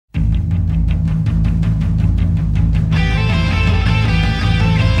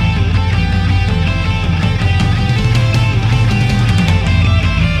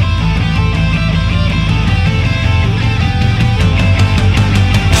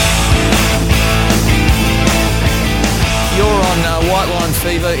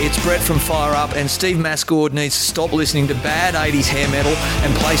Fever, it's Brett from Fire Up, and Steve Mascord needs to stop listening to bad 80s hair metal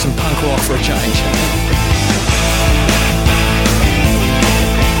and play some punk rock for a change.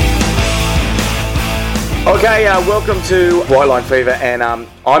 Okay, welcome to White Line Fever, and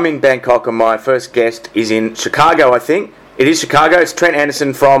I'm in Bangkok, and my first guest is in Chicago, I think. It is Chicago. It's Trent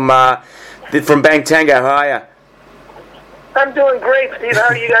Anderson from Bang Tango. How are you? I'm doing great, Steve. How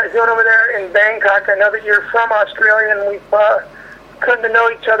are you guys doing over there in Bangkok? I know that you're from Australia, and we've come to know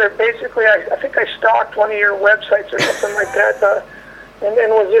each other. Basically, I think I stalked one of your websites or something like that, and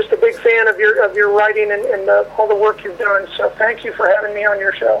was just a big fan of your writing and all the work you've done. So thank you for having me on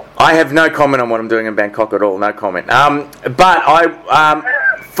your show. I have no comment on what I'm doing in Bangkok at all. No comment. But I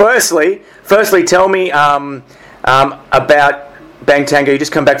firstly, tell me about Bang Tango. You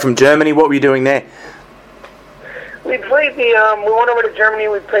just come back from Germany. What were you doing there? We played we went over to Germany.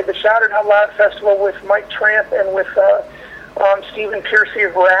 We played the Shout It Out Loud Festival with Mike Tramp and with Stephen Piercy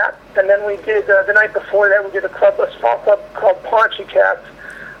of Rat. And then we did, the night before that, we did a small club called Paunchy Cats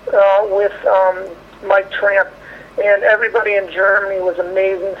with Mike Tramp. And everybody in Germany was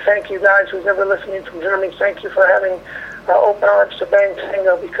amazing. Thank you guys who's ever listening from Germany. Thank you for having open arms to Bang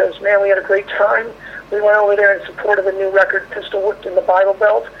Tango, because, man, we had a great time. We went over there in support of the new record, Pistol Whipped in the Bible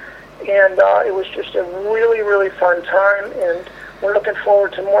Belt. And it was just a really, really fun time, and we're looking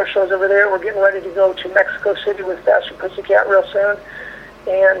forward to more shows over there. We're getting ready to go to Mexico City with Faster Pussycat real soon,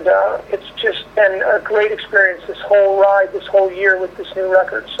 and it's just been a great experience this whole ride, this whole year with this new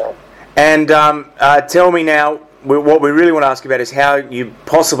record. So. And tell me now, what we really want to ask you about is how you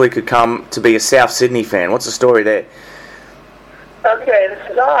possibly could come to be a South Sydney fan. What's the story there? Okay,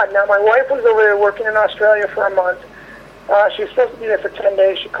 this is odd. Now, my wife was over there working in Australia for a month. She was supposed to be there for 10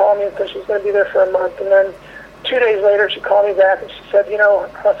 days. She called me because she was going to be there for a month. And then 2 days later, she called me back and she said,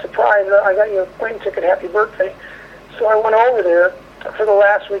 surprise, I got you a plane ticket, happy birthday. So I went over there for the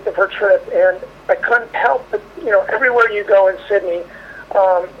last week of her trip, and I couldn't help but, everywhere you go in Sydney,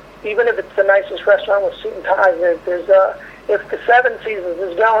 even if it's the nicest restaurant with suit and ties, there's if the Seven Seasons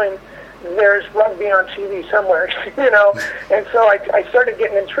is going, there's rugby on TV somewhere, And so I started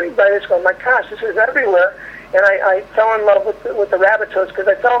getting intrigued by this, going, my gosh, this is everywhere. And I fell in love with the Rabbitohs, because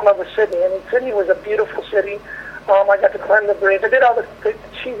I fell in love with Sydney. I mean, Sydney was a beautiful city. I got to climb the bridge. I did all the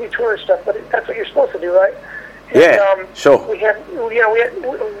cheesy tourist stuff, but that's what you're supposed to do, right? Yeah, sure. We had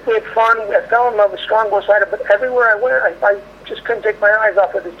fun. I fell in love with Strongbow Cider, but everywhere I went, I just couldn't take my eyes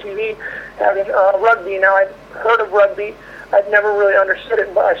off of the TV having rugby. Now, I'd heard of rugby. I'd never really understood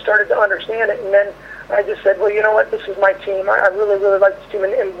it, but I started to understand it, and then I just said, well, you know what, this is my team. I really, really like this team.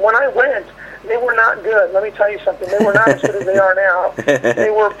 And when I went, they were not good. Let me tell you something. They were not as good as they are now. They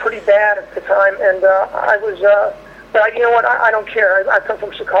were pretty bad at the time, and but you know what? I don't care. I come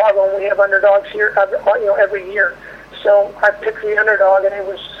from Chicago, and we have underdogs here, every year. So I picked the underdog, and it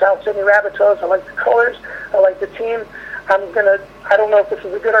was South Sydney Rabbitohs. I like the colors. I like the team. I don't know if this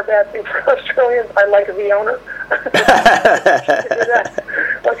is a good or bad thing for Australians. I like the owner.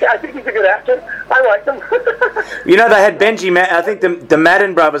 Okay, I think he's a good actor. I like him. They had Benji. I think the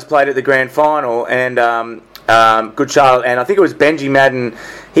Madden brothers played at the grand final, and Good Charlotte, and I think it was Benji Madden.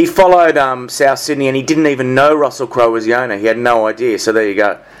 He followed South Sydney, and he didn't even know Russell Crowe was the owner. He had no idea. So there you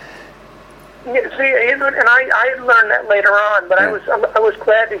go. Yeah, see, and I learned that later on, but yeah. I was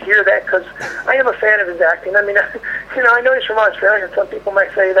glad to hear that, because I am a fan of his acting. I mean, I know he's from Australia, and some people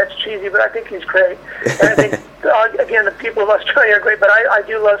might say that's cheesy, but I think he's great. And I think, again, the people of Australia are great, but I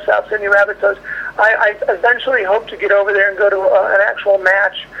do love South Sydney Rabbitohs. I eventually hope to get over there and go to an actual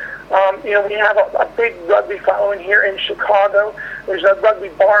match. We have a big rugby following here in Chicago. There's rugby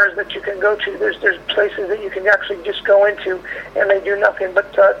bars that you can go to. There's places that you can actually just go into, and they do nothing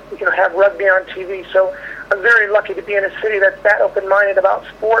but have rugby on TV. So I'm very lucky to be in a city that's that open-minded about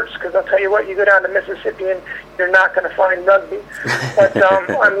sports, because I'll tell you what, you go down to Mississippi and you're not going to find rugby. But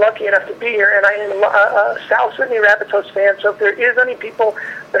I'm lucky enough to be here, and I am a South Sydney Rabbitohs fan. So if there is any people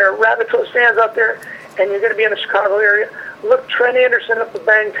that are Rabbitohs fans out there, and you're going to be in the Chicago area, look Trent Anderson up the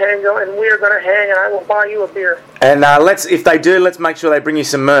Bang Tango, and we are going to hang, and I will buy you a beer. And if they do, let's make sure they bring you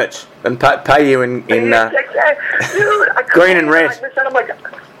some merch and pay you in exactly. Dude, green and red.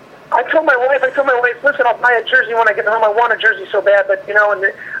 I told my wife, listen, I'll buy a jersey when I get home. I want a jersey so bad, but and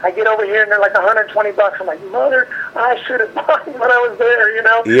I get over here and they're like $120. I'm like, mother, I should have bought them when I was there,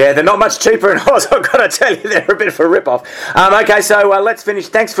 Yeah, they're not much cheaper in Oz. I've got to tell you, they're a bit of a rip-off. Okay, so let's finish.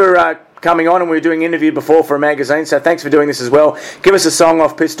 Thanks for coming on, and we were doing an interview before for a magazine, so thanks for doing this as well. Give us a song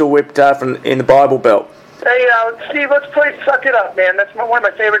off Pistol Whipped from in the Bible Belt. Hey, Steve, let's play Suck It Up, man. That's one of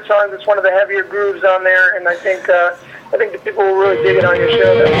my favorite songs. It's one of the heavier grooves on there, and I think the people will really dig it on your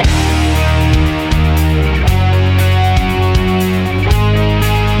show.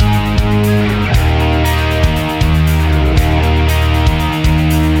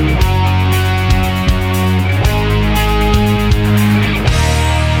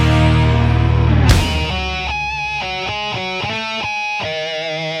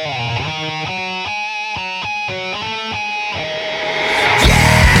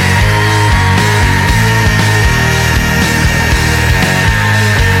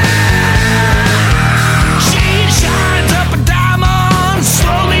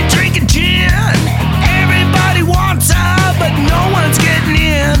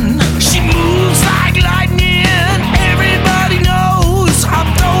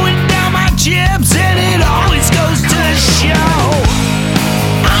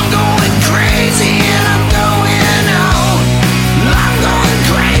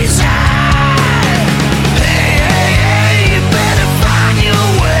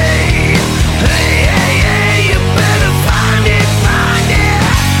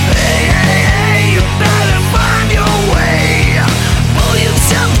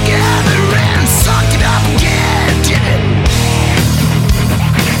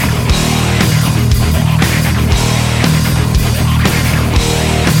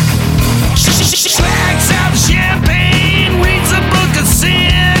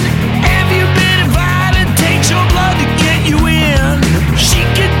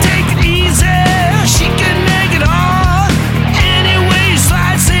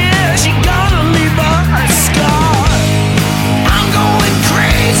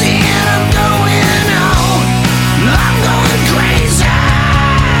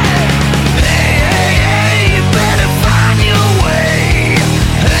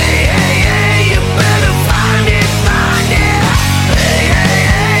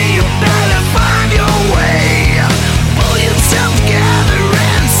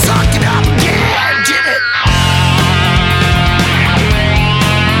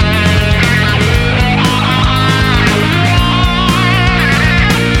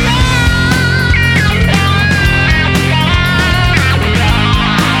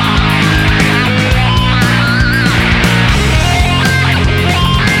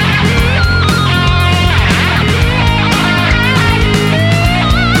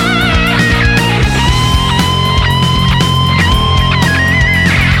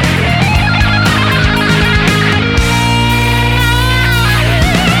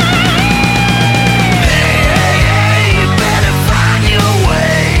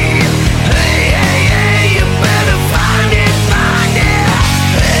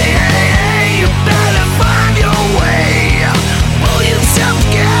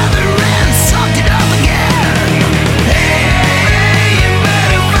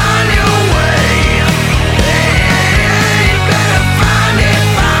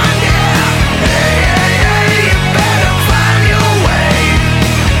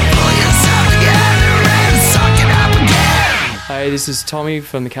 this is Tommy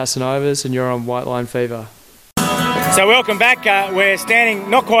from the Casanovas, and you're on White Line Fever. So welcome back. We're standing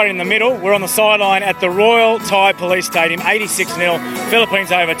not quite in the middle. We're on the sideline at the Royal Thai Police Stadium, 86-0,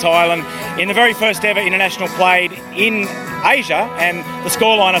 Philippines over Thailand, in the very first ever international played in Asia. And the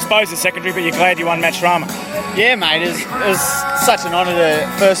scoreline, I suppose, is secondary, but you're glad you won match Srama. Yeah, mate. It was such an honour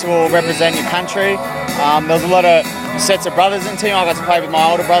to, first of all, represent your country. There was a lot of sets of brothers in the team. I got to play with my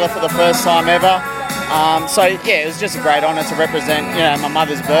older brother for the first time ever. So, yeah, it was just a great honour to represent, my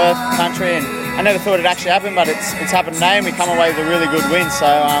mother's birth country, and I never thought it'd actually happen, but it's happened today, and we come away with a really good win. So,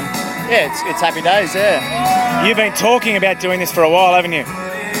 it's happy days, yeah. You've been talking about doing this for a while, haven't you?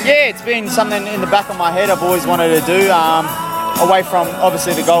 Yeah, it's been something in the back of my head I've always wanted to do. Away from,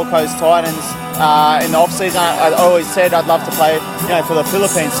 obviously, the Gold Coast Titans in the off-season, I always said I'd love to play, for the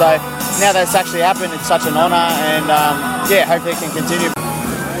Philippines. So now that's actually happened, it's such an honour, and, hopefully it can continue.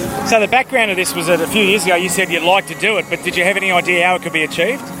 So the background of this was that a few years ago you said you'd like to do it, but did you have any idea how it could be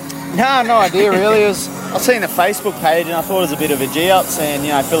achieved? No idea really. I seen the Facebook page and I thought it was a bit of a G-up saying,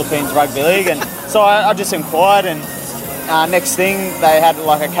 Philippines Rugby League, and so I just inquired, and next thing they had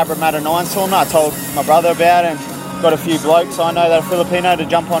like a Cabramatta 9s tournament. I told my brother about it and got a few blokes I know that are Filipino to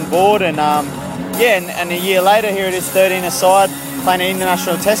jump on board, and and a year later here it is, 13-a-side, playing an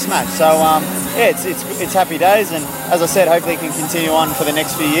international test match. So it's happy days, and as I said, hopefully it can continue on for the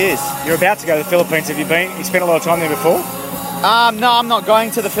next few years. You're about to go to the Philippines. Have you been? You spent a lot of time there before? No, I'm not going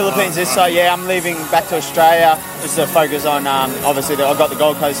to the Philippines this side. Yeah, I'm leaving back to Australia just to focus on, obviously, I've got the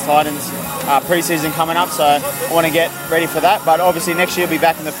Gold Coast Titans pre-season coming up, so I want to get ready for that. But obviously next year I'll be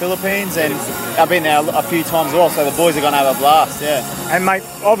back in the Philippines, and I've been there a few times as well, so the boys are going to have a blast, yeah. And, mate,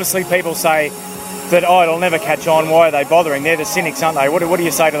 obviously people say that, it'll never catch on. Why are they bothering? They're the cynics, aren't they? What do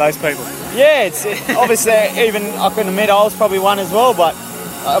you say to those people? Yeah, it's obviously, even I can admit I was probably one as well, but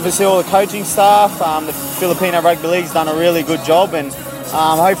obviously all the coaching staff, the Filipino Rugby League's done a really good job, and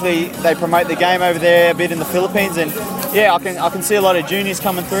hopefully they promote the game over there a bit in the Philippines. And yeah, I can see a lot of juniors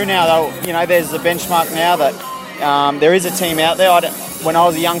coming through now. There's a benchmark now that there is a team out there. When I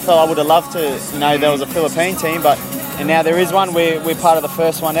was a young fella, I would have loved to, there was a Philippine team, and now there is one. We're part of the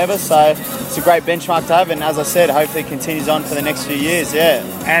first one ever, so it's a great benchmark to have. And as I said, hopefully it continues on for the next few years. Yeah.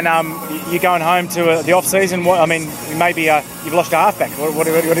 And you're going home to the off season. Maybe you've lost a halfback. What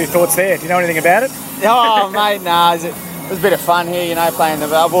are your thoughts there? Do you know anything about it? Oh, mate, no. It was a bit of fun here, playing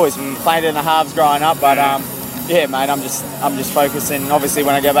I've always played in the halves growing up, but yeah, mate, I'm just focusing. Obviously,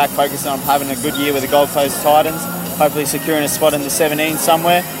 when I go back, focusing on having a good year with the Gold Coast Titans. Hopefully securing a spot in the 17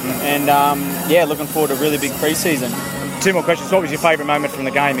 somewhere, and looking forward to a really big pre-season. 2 more questions. What was your favourite moment from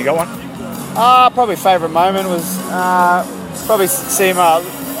the game? You got one? Probably favourite moment was probably seeing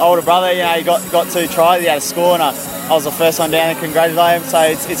my older brother. He got 2 tries. He had a score, and I was the first one down and congratulate him. So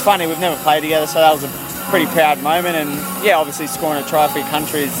it's funny, we've never played together, so that was a pretty proud moment. And yeah, obviously scoring a try for your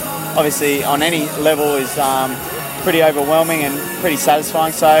country is obviously on any level is pretty overwhelming and pretty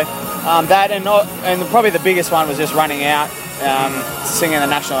satisfying. So that and probably the biggest one was just running out, singing the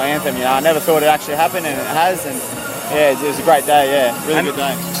national anthem. I never thought it actually happened, and it has. And yeah, it was a great day. Yeah, really good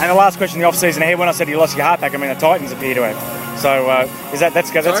day. And the last question in the off season here, when I said you lost your halfback, the Titans appear to have. So is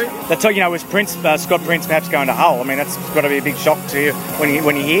that's was Prince Scott Prince perhaps going to Hull? That's got to be a big shock to you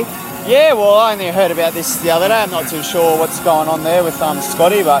when you hear. Yeah, well, I only heard about this the other day. I'm not too sure what's going on there with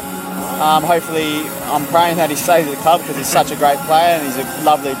Scotty, but hopefully I'm praying that he stays at the club because he's such a great player and he's a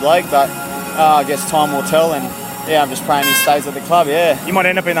lovely bloke. But I guess time will tell, and yeah, I'm just praying he stays at the club. Yeah, you might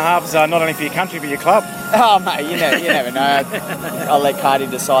end up in the halves not only for your country but your club. Oh mate, you never know. I'll let Cardi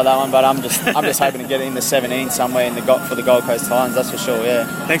decide that one, but I'm just hoping to get in the 17 somewhere for the Gold Coast Titans. That's for sure. Yeah.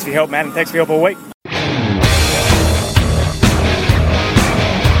 Thanks for your help, man, and thanks for your help all week.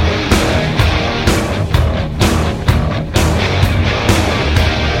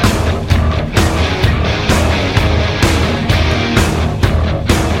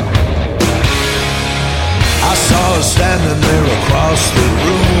 Standing there across the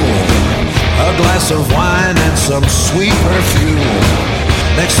room, a glass of wine and some sweet perfume.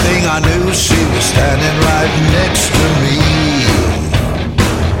 Next thing I knew, she was standing right next to me.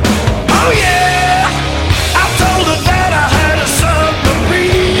 Oh yeah, I told her that I had a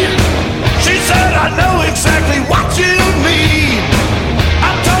submarine. She said, I know exactly what you mean.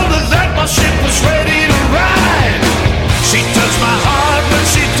 I told her that my ship was ready to ride. She touched my heart when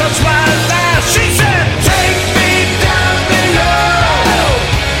she touched my life. She said, take me down below.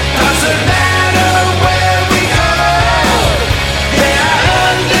 Doesn't matter where we go. Yeah,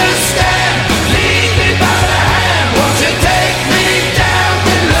 I understand. Lead me by the hand. Won't you take me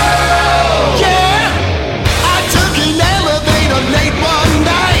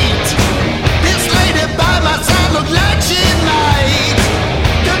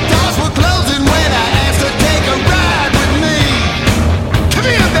Come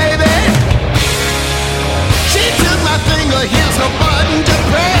here, baby. She took my finger, here's no button to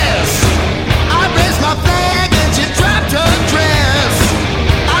press. I raised my flag and she dropped her dress.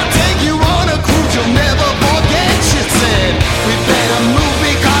 I'll take you on a cruise you'll never forget, she said. We better move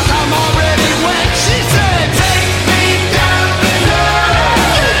because I'm already wet. She said, take me down below.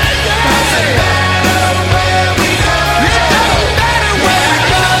 Doesn't matter where we go. It doesn't matter where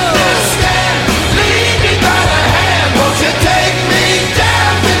we go. Understand, lead me by the hand. Won't you take me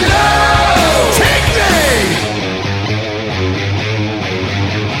down below? Take me.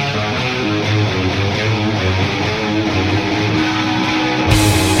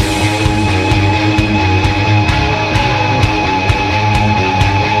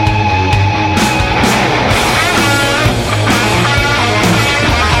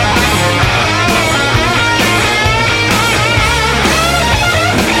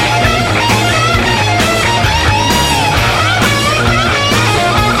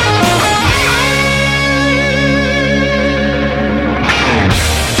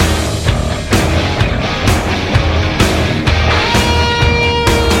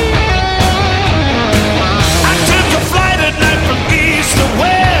 I took a flight at night from east to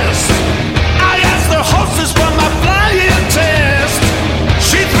west. I asked the hostess for my flying test.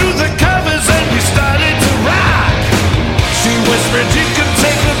 She threw the covers and we started to rock. She whispered, you can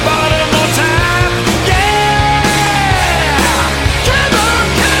take the bottom more time. Yeah! Come on,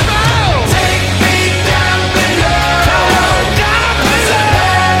 come on! Take me down below. Come on, down below.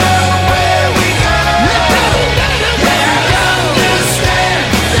 Where we go. It doesn't matter where we go. Understand,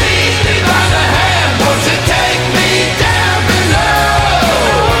 lead me by the hand. Won't you take me down below?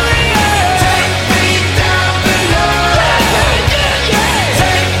 Take me down below.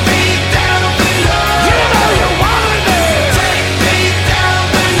 Take me down below. You know you want it. Take me down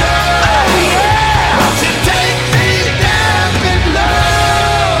below. Won't you take me down below?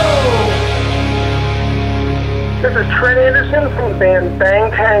 This is Trent Anderson from the band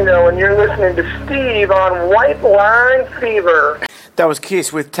Bang Tango, and you're listening to Steve on White Line Fever. That was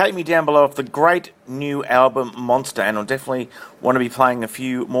Kiss with Take Me Down Below off the great new album Monster, and I'll definitely want to be playing a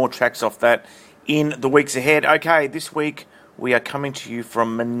few more tracks off that in the weeks ahead. Okay, this week we are coming to you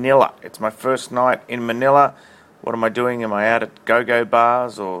from Manila. It's my first night in Manila. What am I doing? Am I out at go-go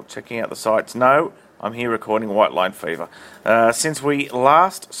bars or checking out the sights? No, I'm here recording White Line Fever. Since we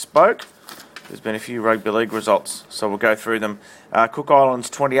last spoke, there's been a few rugby league results, so we'll go through them. Cook Islands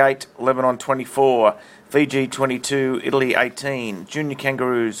 28, Lebanon 24, Fiji 22, Italy 18, Junior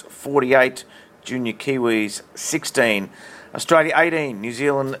Kangaroos 48, Junior Kiwis 16, Australia 18, New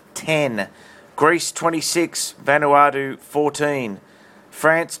Zealand 10, Greece 26, Vanuatu 14,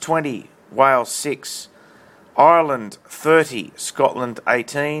 France 20, Wales 6, Ireland 30, Scotland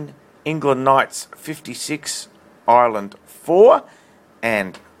 18, England Knights 56, Ireland 4,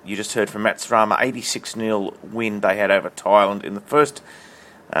 and you just heard from Matt Srama, 86-0 win they had over Thailand in the first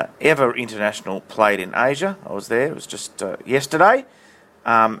ever international played in Asia. I was there, it was just yesterday.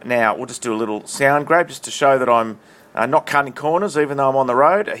 Now, we'll just do a little sound grab just to show that I'm not cutting corners even though I'm on the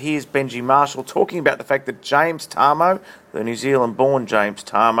road. Here's Benji Marshall talking about the fact that James Tarmo, the New Zealand-born James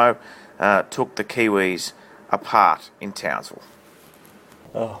Tarmo, took the Kiwis apart in Townsville.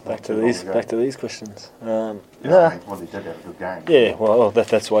 Oh, back to these questions. Well, he did have a good game. Yeah, well,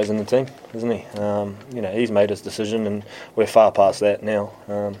 that's why he's in the team, isn't he? He's made his decision, and we're far past that now.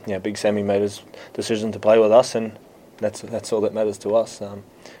 Big Sammy made his decision to play with us, and that's all that matters to us.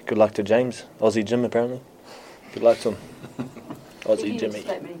 Good luck to James, Aussie Jim, apparently. Good luck to him, Aussie Jimmy.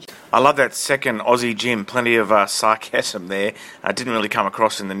 I love that second Aussie Jim. Plenty of sarcasm there. Didn't really come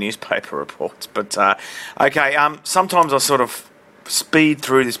across in the newspaper reports, but okay. Sometimes I sort of speed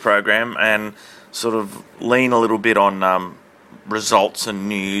through this program and sort of lean a little bit on results and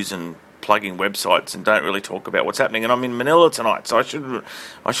news and plugging websites and don't really talk about what's happening. And I'm in Manila tonight, so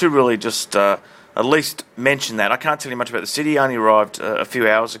I should really just at least mention that. I can't tell you much about the city. I only arrived a few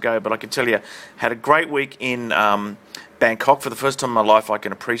hours ago, but I can tell you had a great week in Bangkok. For the first time in my life, I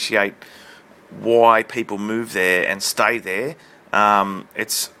can appreciate why people move there and stay there.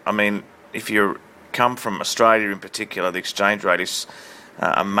 If you come from Australia in particular, the exchange rate is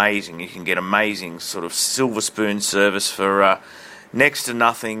amazing. You can get amazing sort of silver spoon service for next to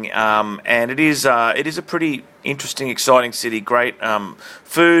nothing, and it is a pretty interesting, exciting city. Great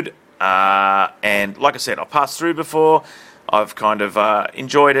food, and like I said, I've passed through before. I've kind of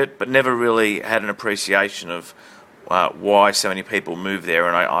enjoyed it, but never really had an appreciation of why so many people move there.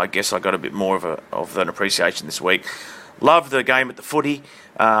 And I guess I got a bit more of an appreciation this week. Loved the game at the footy.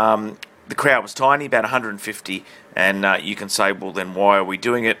 The crowd was tiny, about 150, and you can say, well, then why are we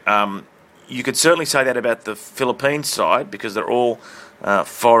doing it? You could certainly say that about the Philippines side, because they're all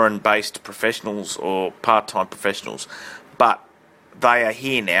foreign-based professionals or part-time professionals, but they are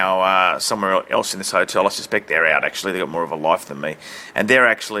here now somewhere else in this hotel. I suspect they're out, actually. They've got more of a life than me. And they're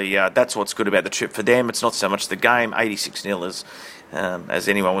actually, that's what's good about the trip for them. It's not so much the game. 86-0 is, as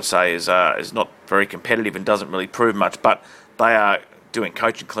anyone would say, is not very competitive and doesn't really prove much. But they are doing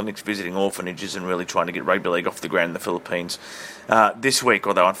coaching clinics, visiting orphanages, and really trying to get rugby league off the ground in the Philippines this week,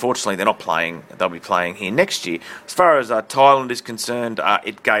 although unfortunately they're not playing. They'll be playing here next year. As far as Thailand is concerned,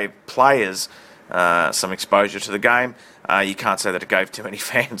 it gave players some exposure to the game. You can't say that it gave too many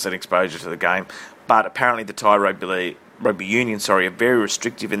fans an exposure to the game, but apparently the Thai rugby union are very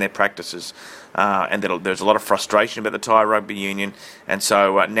restrictive in their practices, and there's a lot of frustration about the Thai rugby union, and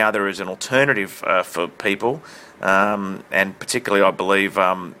so now there is an alternative for people, and particularly I believe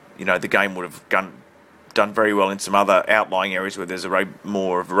the game would have done very well in some other outlying areas where there's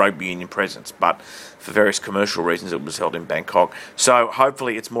more of a rugby union presence, but for various commercial reasons it was held in Bangkok. So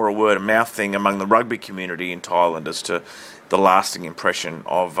hopefully it's more a word of mouth thing among the rugby community in Thailand as to the lasting impression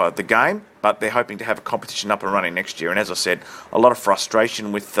of the game, but they're hoping to have a competition up and running next year. And as I said, a lot of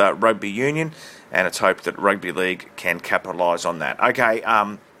frustration with rugby union, and it's hoped that rugby league can capitalise on that. Okay,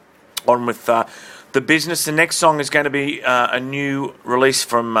 on with the business. The next song is going to be a new release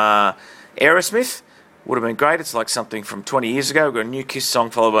from Aerosmith. Would have been great. It's like something from 20 years ago. We've got a new Kiss song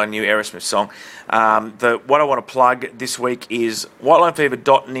followed by a new Aerosmith song. What I want to plug this week is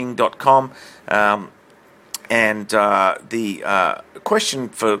whitelinefever.ning.com. And the question,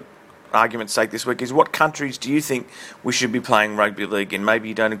 for argument's sake, this week is, what countries do you think we should be playing rugby league in? Maybe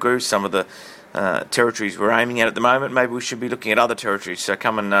you don't agree with some of the territories we're aiming at the moment. Maybe we should be looking at other territories. So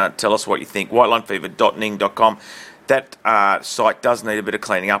come and tell us what you think. whitelinefever.ning.com. That site does need a bit of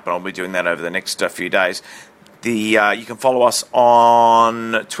cleaning up, and I'll be doing that over the next few days. You can follow us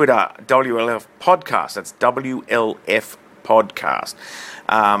on Twitter, WLF Podcast. That's WLF Podcast.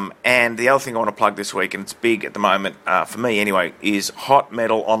 And the other thing I want to plug this week, and it's big at the moment, for me anyway, is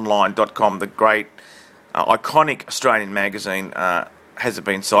hotmetalonline.com, the great, iconic Australian magazine. Has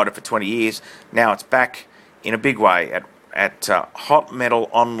been cited for 20 years. Now it's back in a big way at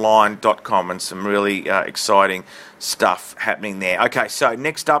hotmetalonline.com, and some really exciting stuff happening there. Okay, so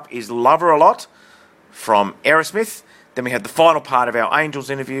next up is Love Her A Lot from Aerosmith. Then we have the final part of our Angels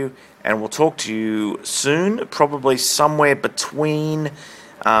interview, and we'll talk to you soon, probably somewhere between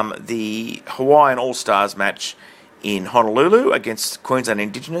the Hawaiian All-Stars match in Honolulu against Queensland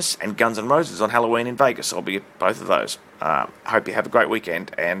Indigenous and Guns N' Roses on Halloween in Vegas. I'll be at both of those. Hope you have a great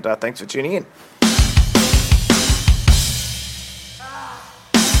weekend, and thanks for tuning in.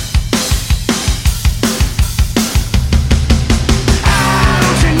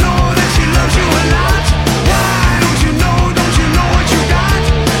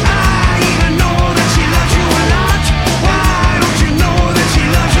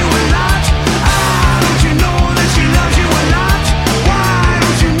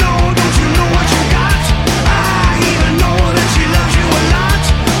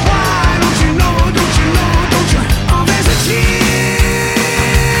 You know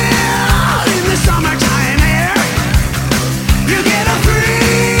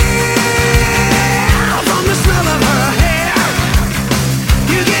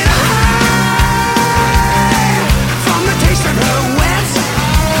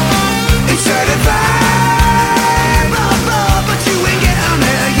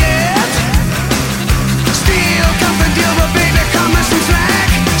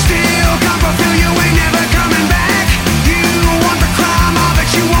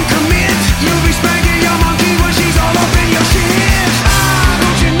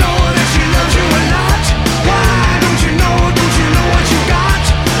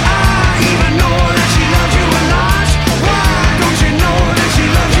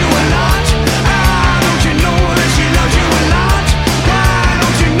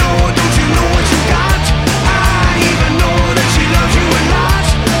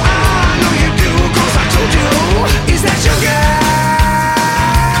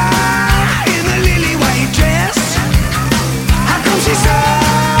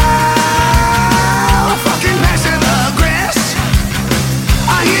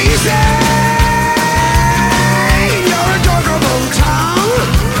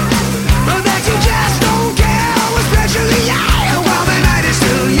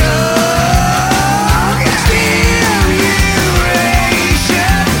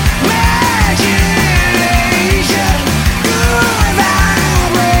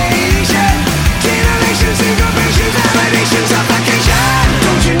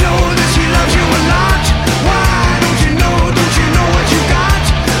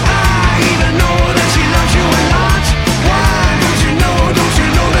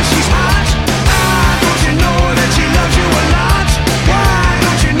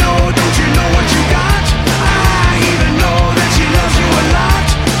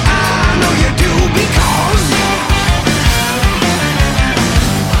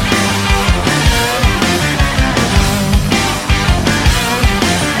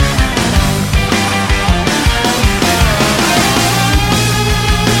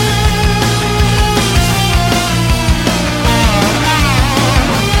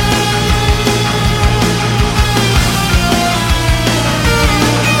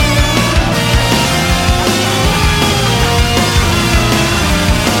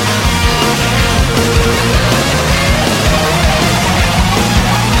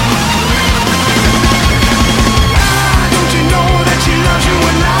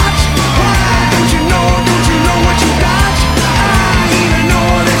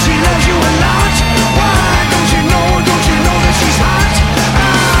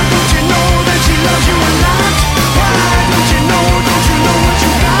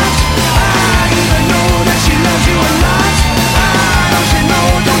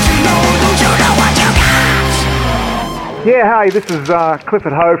Yeah, hey, this is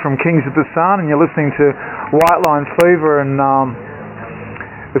Clifford Ho from Kings of the Sun, and you're listening to White Line Fever, and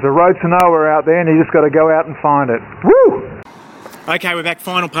there's a road to nowhere out there, and you just got to go out and find it. Woo! Okay, we're back.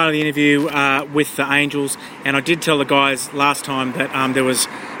 Final part of the interview with the Angels, and I did tell the guys last time that there was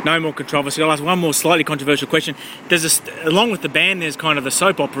no more controversy. I'll ask one more slightly controversial question. Along with the band, there's kind of the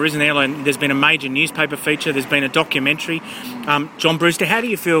soap opera, isn't there? Like, there's been a major newspaper feature. There's been a documentary. John Brewster, how do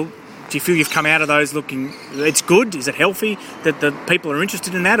you feel? Do you feel you've come out of those looking... It's good? Is it healthy that the people are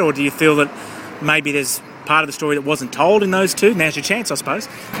interested in that? Or do you feel that maybe there's part of the story that wasn't told in those two? Now's your chance, I suppose.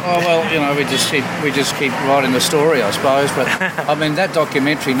 Oh, well, we just keep writing the story, I suppose. But, I mean, that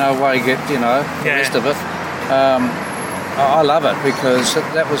documentary, no way get, the rest of it. I love it because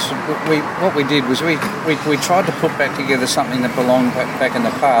that was... What we did was we tried to put back together something that belonged back in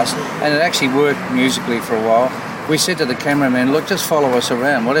the past, and it actually worked musically for a while. We said to the cameraman, look, just follow us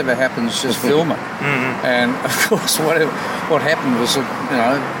around. Whatever happens, just film it. Mm-hmm. And, of course, what happened was,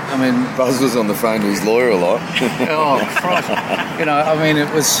 Buzz was on the phone to his lawyer a lot. Oh, Christ.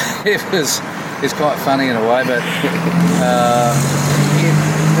 It's quite funny in a way, but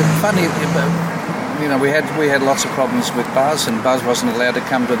we had lots of problems with Buzz, and Buzz wasn't allowed to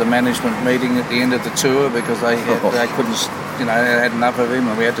come to the management meeting at the end of the tour because they couldn't, they had enough of him,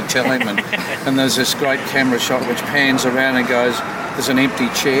 and we had to tell him. And there's this great camera shot which pans around and goes, there's an empty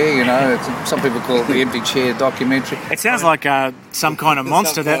chair, some people call it the empty chair documentary. It sounds like some kind of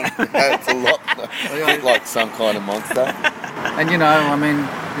monster. It's a lot like some kind of monster. And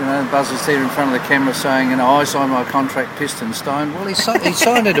Buzz was there in front of the camera saying, I signed my contract pissed and stoned. Well, he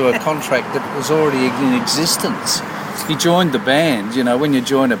signed into a contract that was already in existence. He joined the band. When you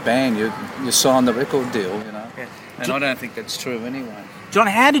join a band, you sign the record deal. Yeah. And I don't think that's true anyway. John,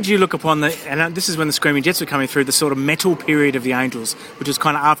 how did you look upon and this is when the Screaming Jets were coming through, the sort of metal period of the Angels, which was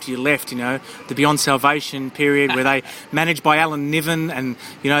kind of after you left, the Beyond Salvation period where they managed by Alan Niven and,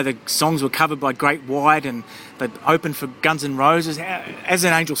 the songs were covered by Great White and they opened for Guns N' Roses. As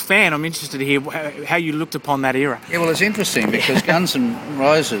an Angels fan, I'm interested to hear how you looked upon that era. Yeah, well, it's interesting because Guns N'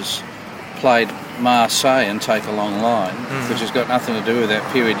 Roses played Marseille and Take a Long Line, which has got nothing to do with that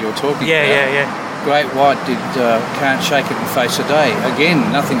period you're talking about. Yeah. Great White did Can't Shake It and Face a Day. Again,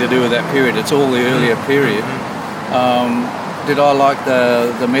 nothing to do with that period. It's all the earlier period. Did I like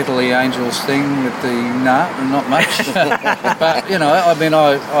the Metal-y Angels thing with the... Nah, not much. But,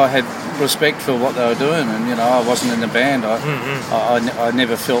 I had respect for what they were doing and, I wasn't in the band. I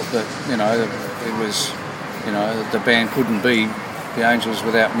never felt that, it was, the band couldn't be the Angels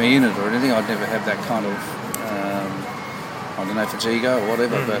without me in it or anything. I'd never have that kind of, I don't know if it's ego or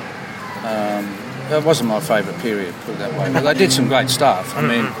whatever, but it wasn't my favourite period, put it that way. But they did some great stuff. I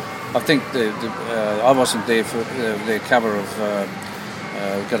mean, I think I wasn't there for their cover of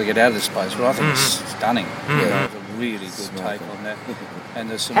Got to Get Out of This Place, but I think it's stunning. It was a really good take on that. And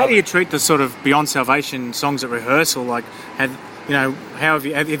there's some how do you treat the sort of Beyond Salvation songs at rehearsal? Like, how have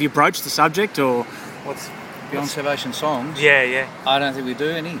you broached the subject or what's... Beyond Salvation songs? Yeah. I don't think we do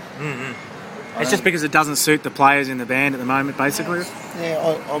any. It's just because it doesn't suit the players in the band at the moment, basically? Yeah,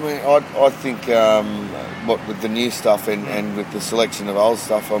 I think what with the new stuff and with the selection of old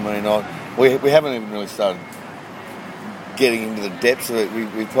stuff, we haven't even really started getting into the depths of it.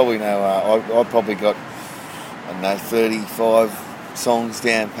 We probably know, I probably got, 35 songs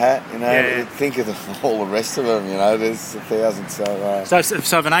down pat, Think of all the rest of them, there's 1,000, So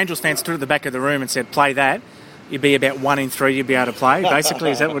if an Angels fan stood at the back of the room and said, play that, you'd be about 1 in 3 you'd be able to play,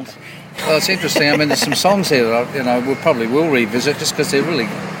 basically, is that what... Well, it's interesting. There's some songs here that we probably will revisit just because they're really...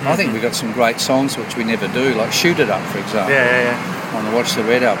 I think we've got some great songs which we never do, like Shoot It Up, for example. Yeah. On the Watch the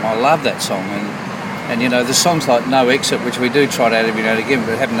Red album. I love that song. And there's songs like No Exit, which we do try it out every now and again,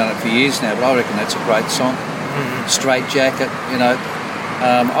 but haven't done it for years now, but I reckon that's a great song. Straight Jacket,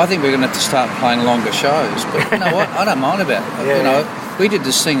 I think we're going to have to start playing longer shows, but you know what? I don't mind about it. We did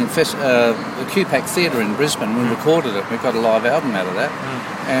this thing in the QPAC Theatre in Brisbane. We recorded it. We got a live album out of that,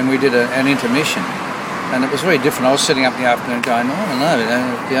 and we did an intermission, and it was very different. I was sitting up in the afternoon going, I don't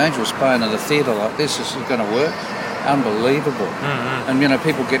know, the Angels playing at a theatre like this is going to work. Unbelievable. And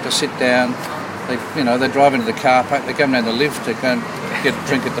people get to sit down. They drive into the car park. They come down the lift. They go and get a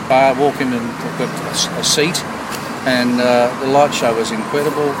drink at the bar. Walk in and they've got a seat. And the light show was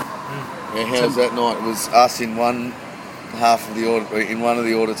incredible. Yeah, how's that night? It was us in one half of in one of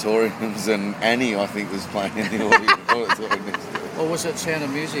the auditoriums, and Annie, I think, was playing in the auditorium next to it. Or was it Sound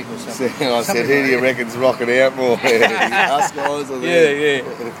of Music or something? I said, who do you reckon's rocking out more? Us guys or Yeah.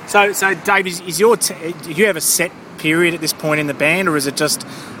 So Dave, do you have a set period at this point in the band, or is it just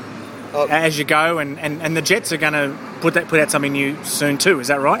as you go, and the Jets are going to put out something new soon too. Is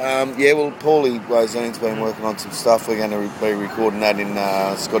that right? Yeah, well, Paulie Rosene's been working on some stuff. We're going to be recording that in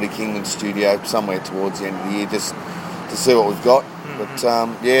Scotty Kingman's studio somewhere towards the end of the year, just to see what we've got. But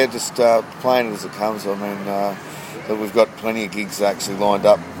just playing it as it comes. I mean, we've got plenty of gigs actually lined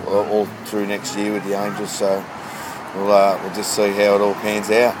up all through next year with the Angels, so we'll just see how it all pans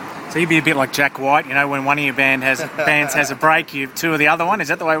out. So you'd be a bit like Jack White, you know, when one of your bands has a break, you tour the other one. Is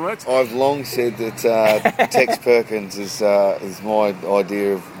that the way it works? I've long said that Tex Perkins is my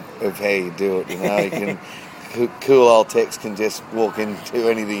idea of how you do it. You know, you can cool old Tex can just walk into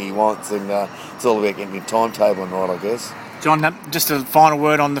anything he wants, and it's all about getting your timetable right, I guess. John, just a final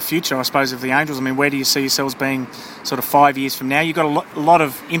word on the future, I suppose, of the Angels. I mean, where do you see yourselves being sort of 5 years from now? You've got a lot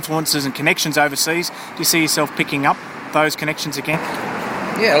of influences and connections overseas. Do you see yourself picking up those connections again?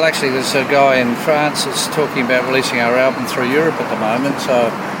 Yeah, well, actually, there's a guy in France that's talking about releasing our album through Europe at the moment. So,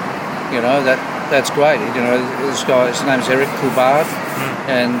 you know, that's great. You know, this guy, his name's Eric Coubard,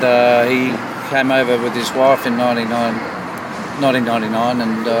 and he came over with his wife in 1999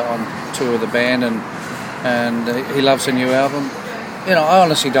 and on tour with the band, and he loves the new album. You know, I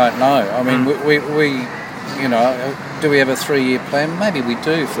honestly don't know. I mean, we you know, do we have a 3-year plan? Maybe we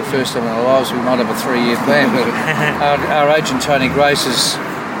do. For the first time in our lives, we might have a 3-year plan. But our agent, Tony Grace,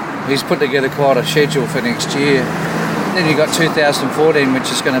 he's put together quite a schedule for next year. Then you've got 2014, which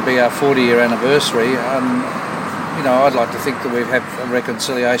is going to be our 40-year anniversary. You know, I'd like to think that we've had a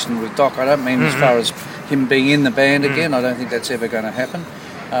reconciliation with Doc. I don't mean as far as him being in the band again. I don't think that's ever going to happen.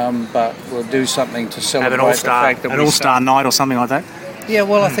 But we'll do something to celebrate the fact that an all-star night or something like that. Yeah,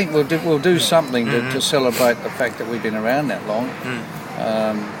 well, I think we'll do something to celebrate the fact that we've been around that long,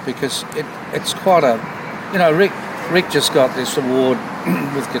 because it's quite a, you know, Rick just got this award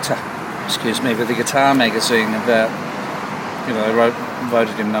with the Guitar magazine about, you know, they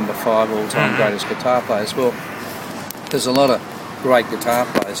voted him number 5 all-time greatest guitar players. Well, there's a lot of great guitar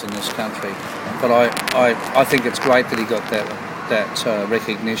players in this country, but I think it's great that he got that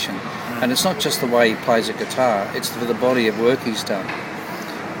recognition, and it's not just the way he plays a guitar; it's for the body of work he's done.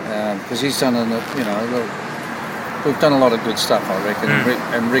 Because he's done, we've done a lot of good stuff, I reckon,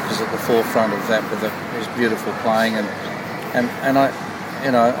 and Rick is at the forefront of that with his beautiful playing, and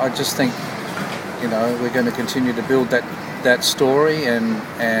I just think, you know, we're going to continue to build that story,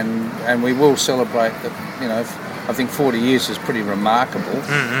 and we will celebrate that. You know, I think 40 years is pretty remarkable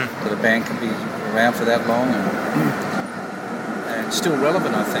that a band can be around for that long and still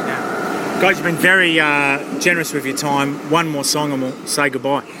relevant, I think. Guys, you've been very generous with your time. One more song and we'll say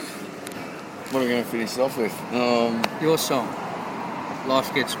goodbye. What are we going to finish off with? Your song,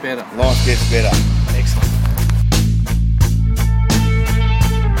 Life Gets Better. Life Gets Better. Excellent.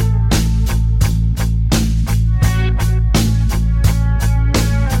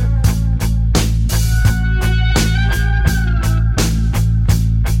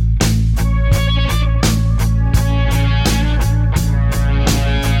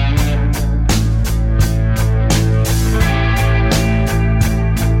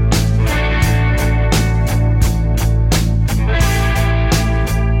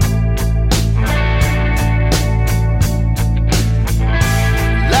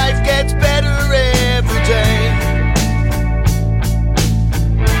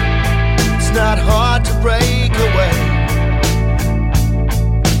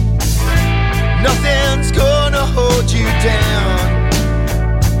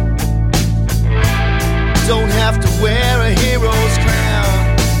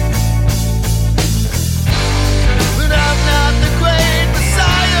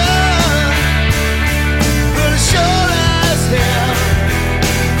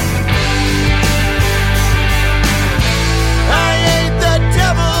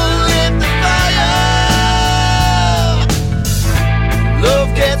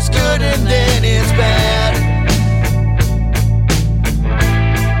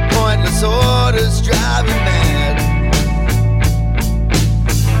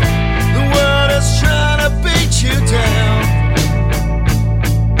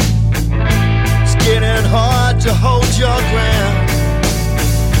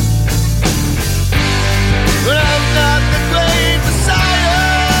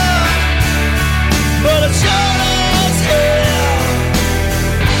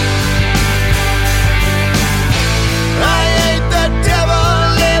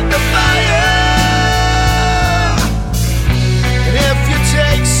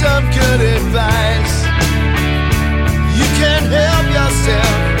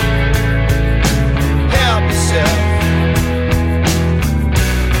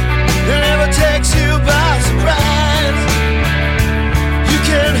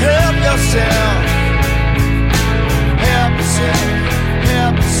 yourself. Help yourself.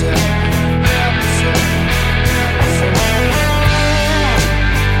 Help yourself. Help yourself.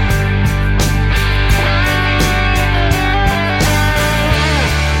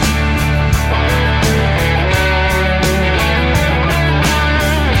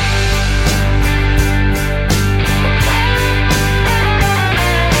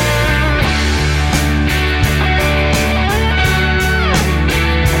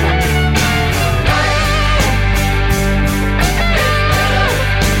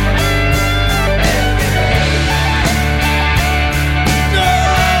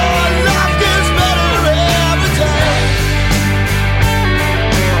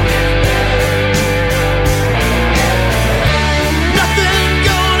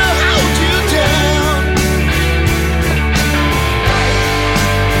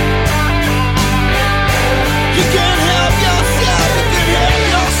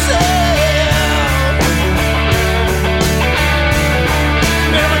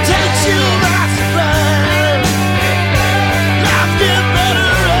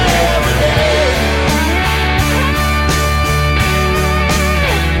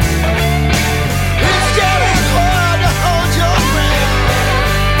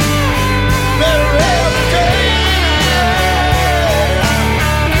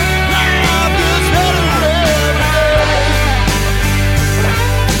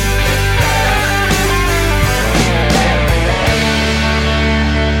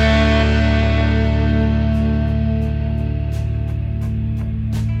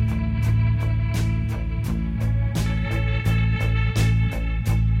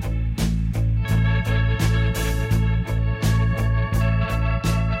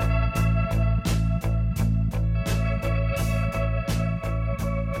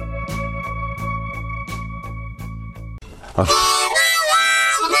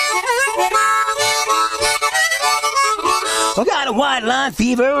 I got a white line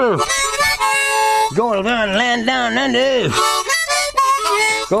fever. Going to run land down under.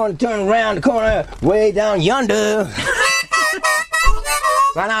 Going to turn around the corner way down yonder.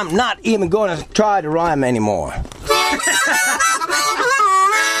 But I'm not even going to try to rhyme anymore.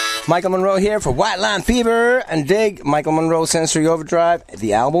 Michael Monroe here for White Line Fever and dig Michael Monroe Sensory Overdrive,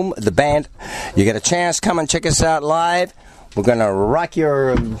 the album, the band. You get a chance, come and check us out live. We're going to rock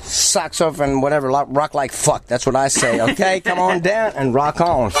your socks off and whatever, rock like fuck. That's what I say, okay? Come on down and rock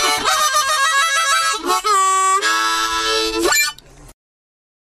on.